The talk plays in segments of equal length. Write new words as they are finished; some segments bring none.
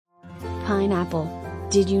Pineapple.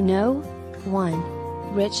 Did you know?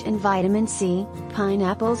 1. Rich in vitamin C,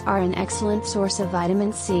 pineapples are an excellent source of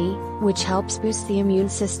vitamin C, which helps boost the immune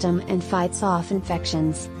system and fights off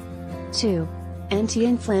infections. 2.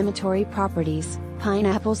 Anti-inflammatory properties.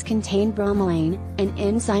 Pineapples contain bromelain, an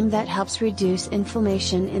enzyme that helps reduce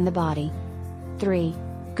inflammation in the body. 3.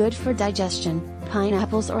 Good for digestion.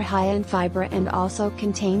 Pineapples are high in fiber and also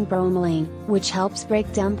contain bromelain, which helps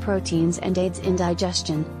break down proteins and aids in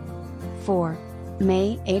digestion. 4.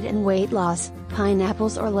 May aid in weight loss.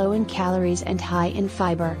 Pineapples are low in calories and high in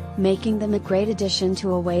fiber, making them a great addition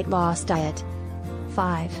to a weight loss diet.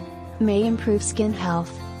 5. May improve skin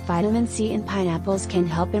health. Vitamin C in pineapples can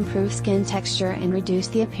help improve skin texture and reduce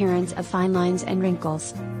the appearance of fine lines and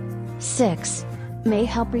wrinkles. 6. May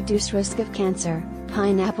help reduce risk of cancer.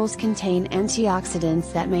 Pineapples contain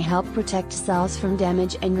antioxidants that may help protect cells from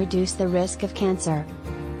damage and reduce the risk of cancer.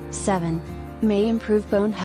 7. May improve bone health.